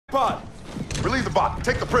Pod, relieve the bot.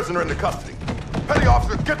 Take the prisoner into custody. Petty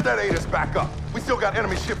officer, get that ATIS back up. We still got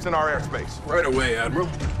enemy ships in our airspace. Right away, Admiral.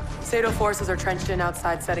 Sato forces are trenched in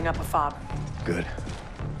outside, setting up a fob. Good.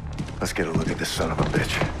 Let's get a look at this son of a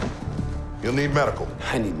bitch. You'll need medical.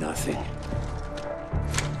 I need nothing.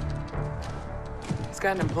 He's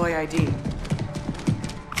got an employee ID.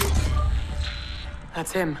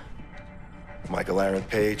 That's him. Michael Aaron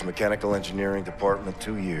Page, Mechanical Engineering Department,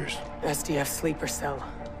 2 years. SDF sleeper cell.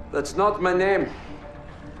 That's not my name.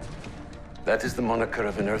 That is the moniker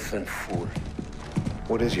of an earthling fool.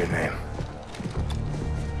 What is your name?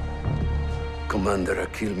 Commander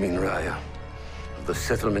Akil Minraya of the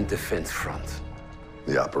Settlement Defense Front.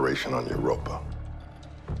 The operation on Europa.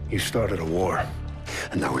 You started a war.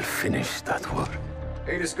 And I will finish that war.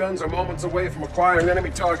 ATIS guns are moments away from acquiring enemy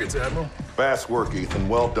targets, Admiral. Fast work, Ethan.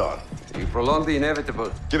 Well done. You prolong the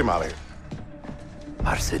inevitable. Get him out of here.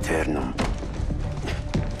 Ars Eternum.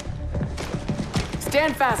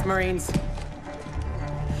 Stand fast, Marines.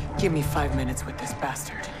 Give me 5 minutes with this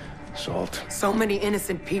bastard. Salt. So many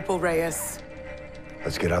innocent people, Reyes.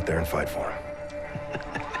 Let's get out there and fight for him.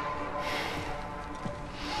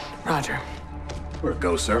 Roger. Where it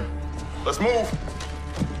goes, sir? Let's move.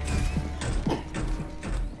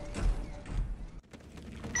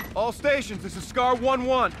 All stations, this is Scar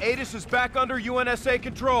 1-1. ATIS is back under UNSA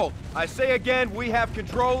control. I say again, we have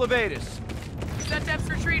control of ATIS. Setdep's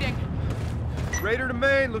retreating. Raider to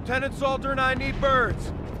main, Lieutenant Salter and I need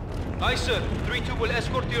birds. Aye, sir. 3-2 will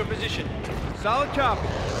escort to your position. Solid copy.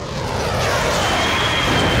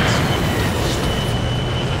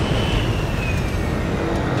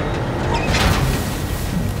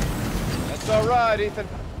 That's all right, Ethan.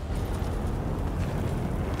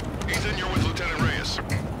 Ethan, you're with Lieutenant Reyes.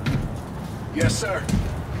 Yes, sir.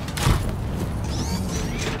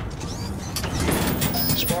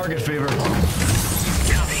 Spark it, Fever.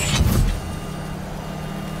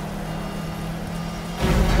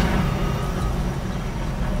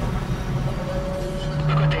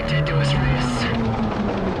 Look what they did to us, Reyes.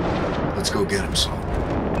 Let's go get him, Salt.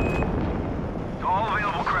 To all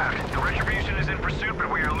available craft, the Retribution is in pursuit, but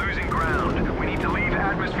we are losing ground. We need to leave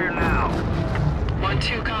atmosphere now.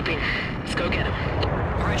 1-2, copy. Let's go get him.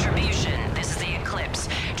 Retribution, this is the Eclipse.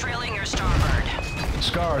 Trailing your starboard.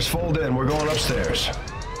 Scars, fold in. We're going upstairs. Fishing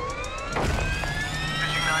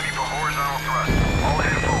 90 for horizontal thrust. All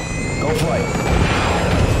ahead full. Go flight.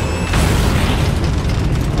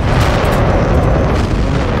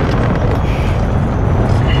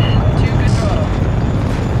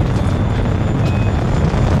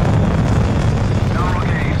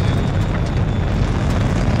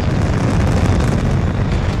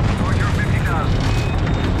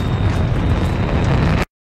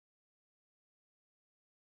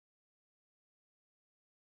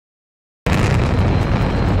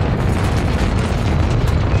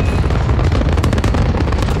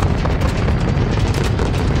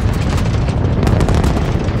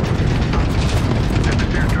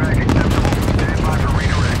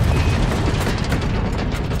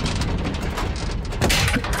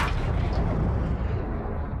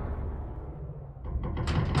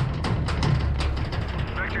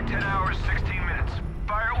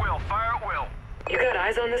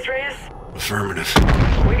 On this, Reyes? Affirmative.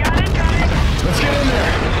 We got it, coming! Let's get in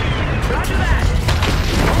there! Roger that!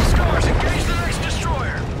 All Scars, engage the next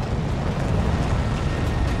destroyer!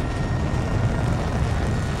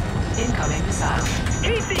 Incoming missile.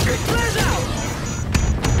 Heat seekers, flares out!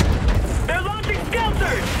 They're launching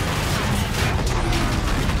skelters!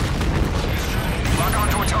 Lock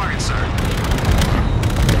onto a target, sir.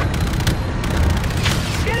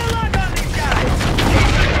 Get a lock on these guys!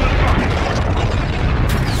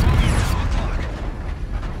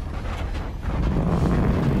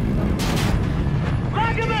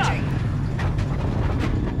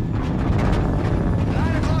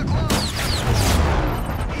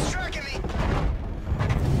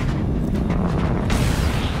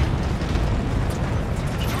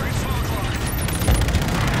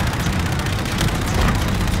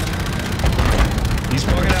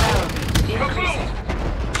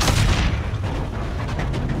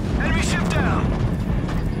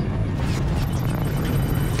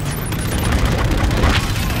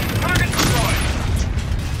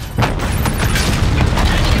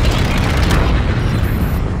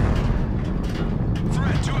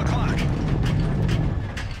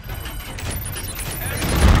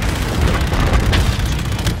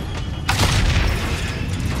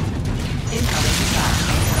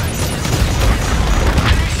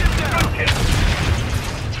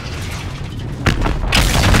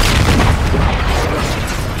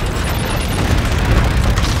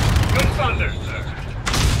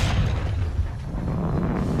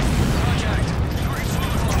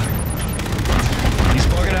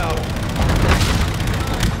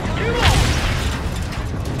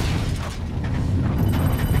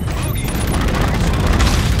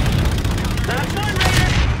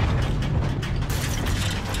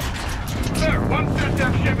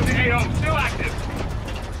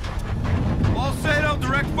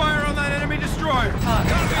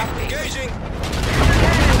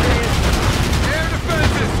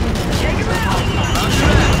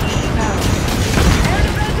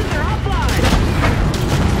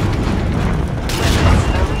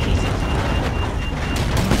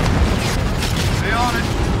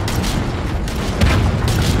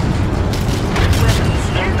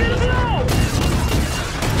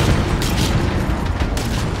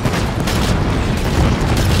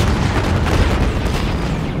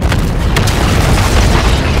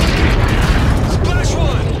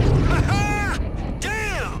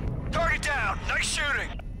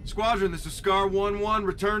 Squadron, this is Scar 1-1.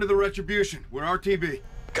 Return to the Retribution. We're RTB.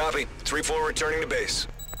 Copy. 3-4 returning to base.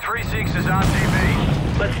 3-6 is on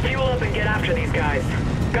TV. Let's fuel up and get after these guys.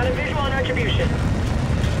 Got a visual on Retribution.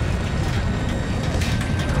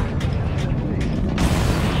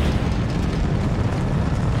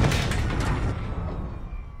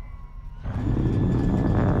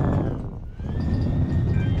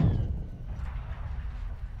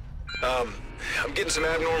 I'm getting some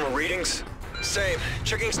abnormal readings. Same.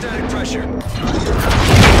 Checking static pressure. What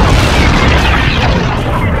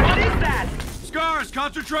is that? Scars,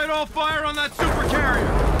 concentrate all fire on that super carrier.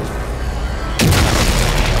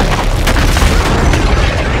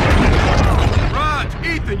 Raj,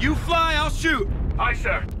 Ethan, you fly, I'll shoot. Aye,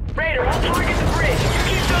 sir. Raider, I'll target the bridge. You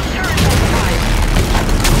keep those turrets occupied.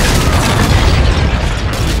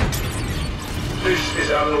 This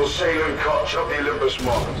is Admiral Salem Koch of the Olympus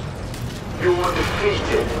Mod. You are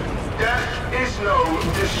defeated. That is no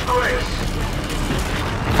disgrace.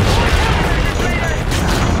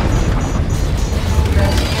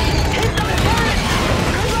 Hit those turrets!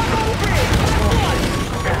 Good luck on the bridge!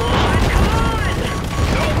 Come on!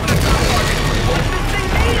 Don't let that target! What's this thing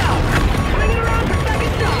made of? Bring it around for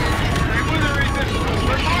second shot! Stay with her, Ethan.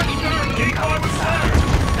 We're marching down. Decoy was fired.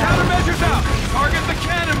 Countermeasures out. Target the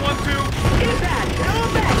cannon, 1-2. Get that! No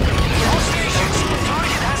effect! All stations,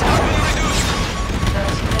 target has not been reduced.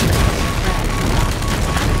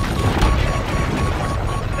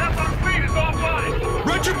 That's on feet. It's all fine.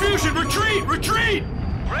 Retribution, retreat, retreat!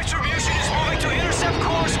 Retribution is moving to intercept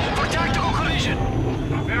course for tactical collision.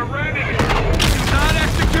 They're ready. Do not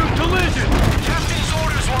execute collision. Captain's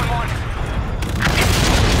orders, 1-1.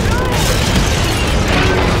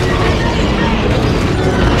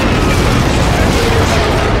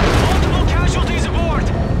 Multiple casualties aboard.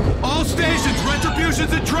 All stations,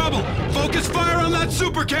 Retribution's in trouble. Focus fire on that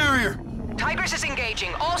super carrier. Tigris is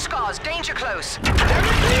engaging. All scars, danger close. Stay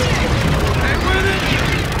with it.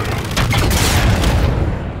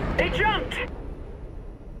 They jumped!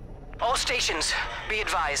 All stations, be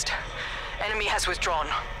advised. Enemy has withdrawn.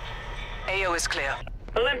 AO is clear.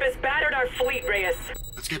 Olympus battered our fleet, Reyes.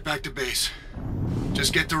 Let's get back to base.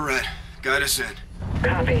 Just get to Red. Guide us in.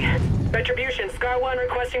 Copy. Retribution, Scar 1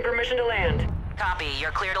 requesting permission to land. Copy,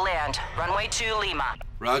 you're clear to land. Runway 2, Lima.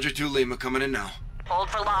 Roger 2 Lima, coming in now. Hold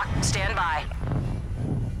for lock, stand by.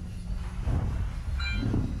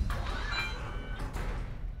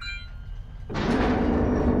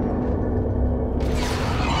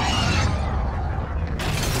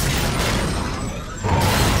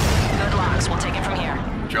 Good locks, we'll take it from here.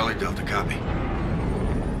 Charlie Delta, copy.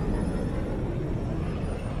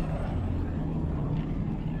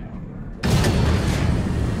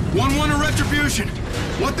 One to Retribution.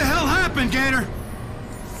 What the hell happened, Gator?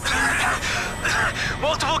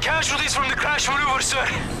 Multiple casualties from the crash maneuver, sir.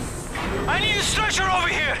 I need a stretcher over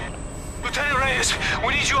here. Lieutenant Reyes,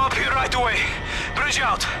 we need you up here right away. Bridge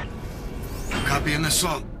out. Copy an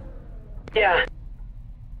assault. Yeah.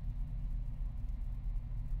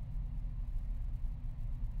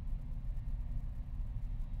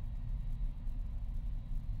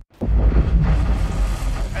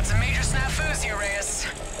 That's a major snafu's here, Reyes.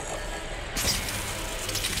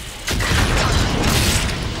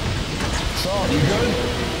 Saul, you good?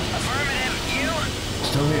 Affirmative, you?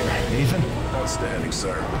 Still here. Ethan? Outstanding,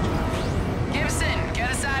 sir. Gibson, get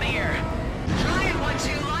us out of here. Try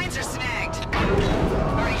 1-2, lines are snagged.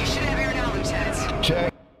 Alright, you should have air now, Lieutenant.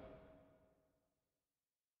 Check.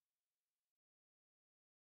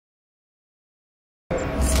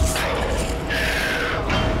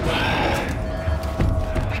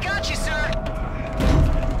 We got you, sir.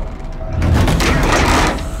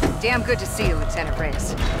 Damn good to see you, Lieutenant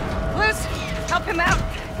Reyes. Luce, help him out.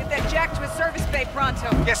 Get that jack to his service bay pronto.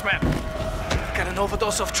 Yes, ma'am. Got an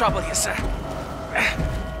overdose of trouble here, sir.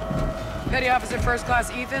 Petty Officer First Class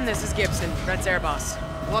Ethan, this is Gibson, Red's air boss.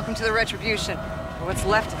 Welcome to the Retribution, or what's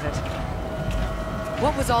left of it.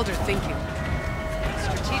 What was Alder thinking?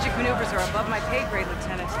 Strategic maneuvers are above my pay grade,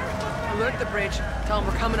 Lieutenant. Alert the bridge. Tell him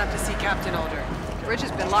we're coming up to see Captain Alder. The bridge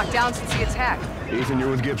has been locked down since the attack. Ethan, you're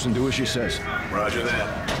with Gibson. Do as she says. Roger that.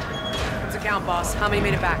 What's the count, boss? How many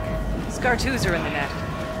made it back? Scar 2s are in the net.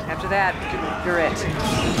 After that, you're it.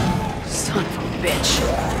 Son of a bitch.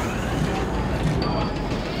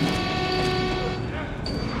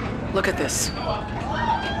 Look at this.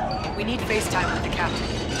 We need FaceTime with the captain.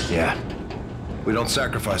 Yeah. We don't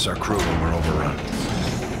sacrifice our crew when we're overrun.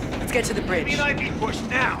 Let's get to the bridge. be pushed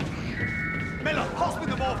now. Miller, pass me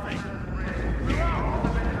the morphine.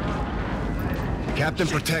 Captain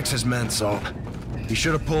protects his men, Salt. He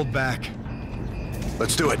should have pulled back.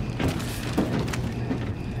 Let's do it.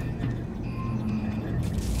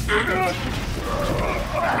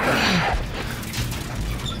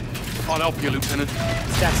 I'll help you, Lieutenant.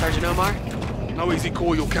 Staff Sergeant Omar? No easy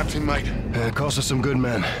call, your captain, mate. It cost us some good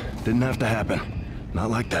men. Didn't have to happen. Not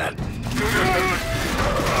like that.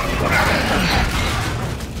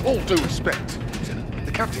 All due respect, Lieutenant.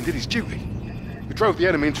 The captain did his duty. We drove the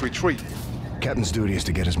enemy into retreat. Captain's duty is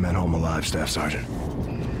to get his men home alive, Staff Sergeant.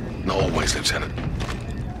 Not always, Lieutenant.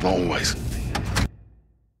 Not always.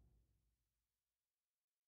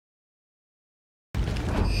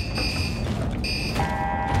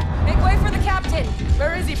 Make way for the captain!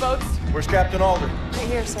 Where is he, Boats? Where's Captain Alder? Right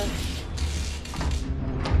here, sir.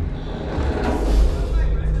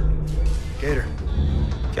 Gator.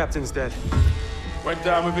 Captain's dead. Went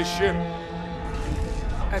down with his ship.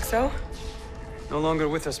 XO? No longer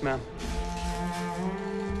with us, ma'am.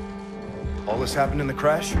 All this happened in the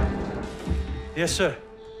crash? Yes, sir.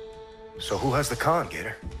 So who has the con,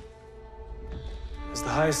 Gator? As the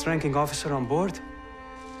highest-ranking officer on board,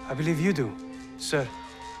 I believe you do, sir.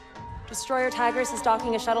 Destroyer Tigris is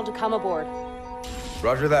docking a shuttle to come aboard.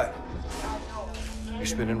 Roger that. You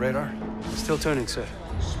spinning radar? Still turning, sir.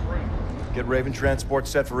 Get Raven transport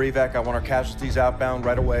set for evac. I want our casualties outbound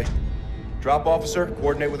right away. Drop officer,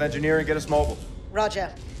 coordinate with engineering, get us mobile.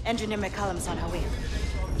 Roger. Engineer McCallum's on her way.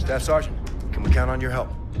 Staff Sergeant, can we count on your help?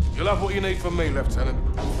 You'll have what you need from me, Lieutenant.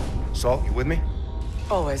 Salt, you with me?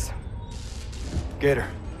 Always. Gator,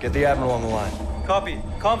 get the Admiral on the line. Copy.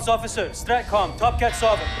 Comms officer, Stratcom, Top Cat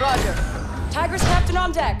Sovereign. Roger. Tigris captain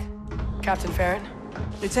on deck. Captain Farron?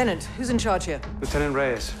 Lieutenant, who's in charge here? Lieutenant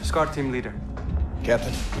Reyes, SCAR team leader.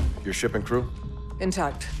 Captain, your ship and crew?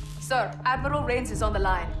 Intact. Sir, Admiral Rains is on the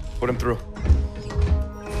line. Put him through.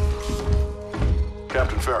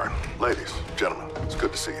 Captain Farron, ladies, gentlemen, it's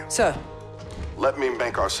good to see you. Sir. Let me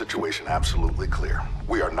make our situation absolutely clear.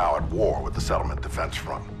 We are now at war with the Settlement Defense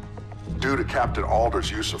Front. Due to Captain Alder's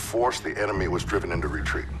use of force, the enemy was driven into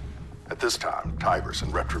retreat. At this time, Tigris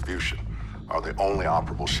and Retribution are the only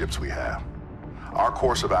operable ships we have. Our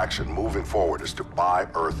course of action moving forward is to buy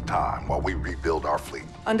Earth time while we rebuild our fleet.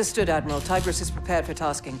 Understood, Admiral. Tigris is prepared for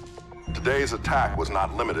tasking. Today's attack was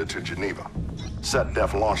not limited to Geneva.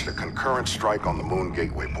 SetDef launched a concurrent strike on the Moon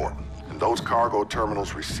Gateway port, and those cargo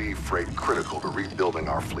terminals receive freight critical to rebuilding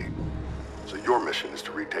our fleet. So your mission is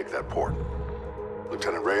to retake that port.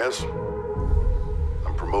 Lieutenant Reyes,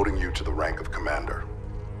 I'm promoting you to the rank of commander.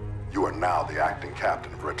 You are now the acting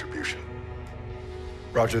captain of Retribution.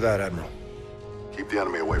 Roger that, Admiral. Keep the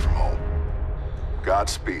enemy away from home.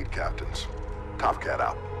 Godspeed, captains. Top Cat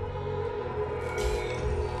out.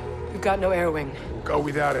 We've got no air wing. We'll go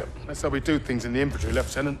without it. That's how we do things in the infantry,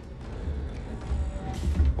 Lieutenant.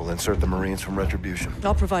 We'll insert the Marines from Retribution.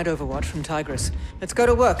 I'll provide overwatch from Tigris. Let's go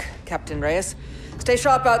to work, Captain Reyes. Stay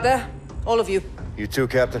sharp out there, all of you. You too,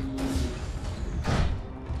 Captain.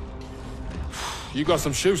 You got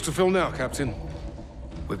some shoes to fill now, Captain.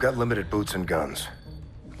 We've got limited boots and guns.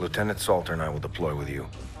 Lieutenant Salter and I will deploy with you.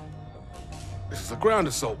 This is a ground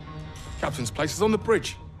assault. Captain's place is on the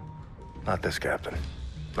bridge. Not this, Captain.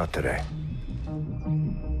 Not today.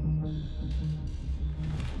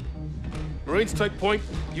 Marines take point.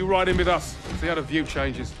 You ride in with us. See how the view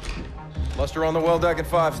changes. Muster on the well deck at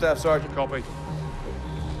 5, Staff Sergeant. Copy.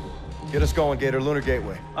 Get us going, Gator. Lunar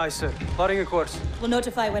Gateway. Aye, sir. Plotting a course. We'll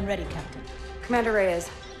notify when ready, Captain. Commander Reyes,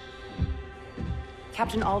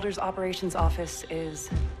 Captain Alder's operations office is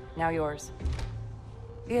now yours.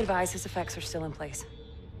 Be advised his effects are still in place.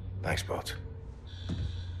 Thanks, Boats.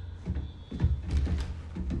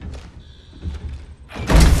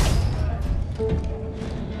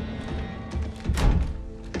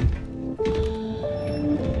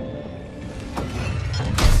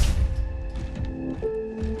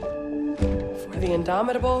 For the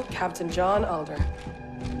indomitable Captain John Alder.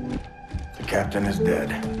 The captain is dead.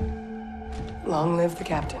 Long live the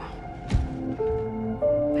captain.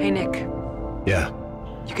 Hey, Nick. Yeah.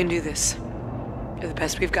 You can do this. You're the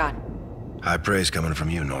best we've got. High praise coming from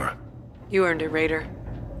you, Nora. You earned it, Raider.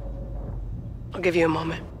 I'll give you a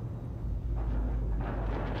moment.